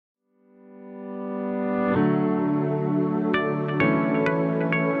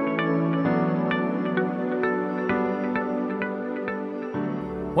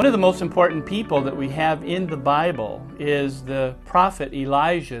One of the most important people that we have in the Bible is the prophet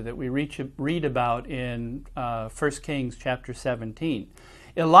Elijah that we read about in 1 Kings chapter 17.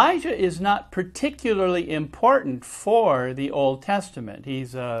 Elijah is not particularly important for the Old Testament.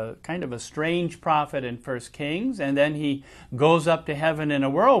 He's a kind of a strange prophet in 1 Kings, and then he goes up to heaven in a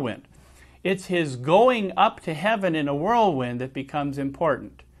whirlwind. It's his going up to heaven in a whirlwind that becomes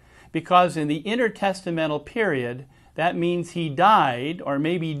important, because in the intertestamental period, that means he died, or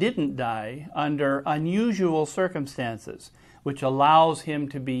maybe didn't die, under unusual circumstances, which allows him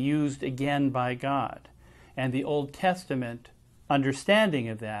to be used again by God. And the Old Testament understanding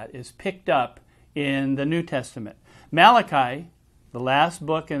of that is picked up in the New Testament. Malachi, the last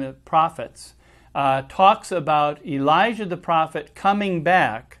book in the prophets, talks about Elijah the prophet coming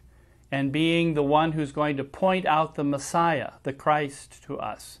back and being the one who's going to point out the Messiah, the Christ, to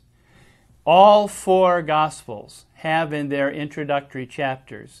us. All four Gospels have in their introductory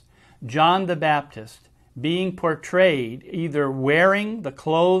chapters John the Baptist being portrayed either wearing the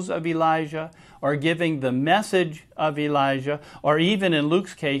clothes of Elijah or giving the message of Elijah, or even in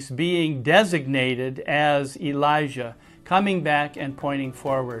Luke's case being designated as Elijah, coming back and pointing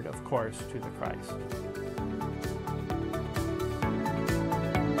forward, of course, to the Christ.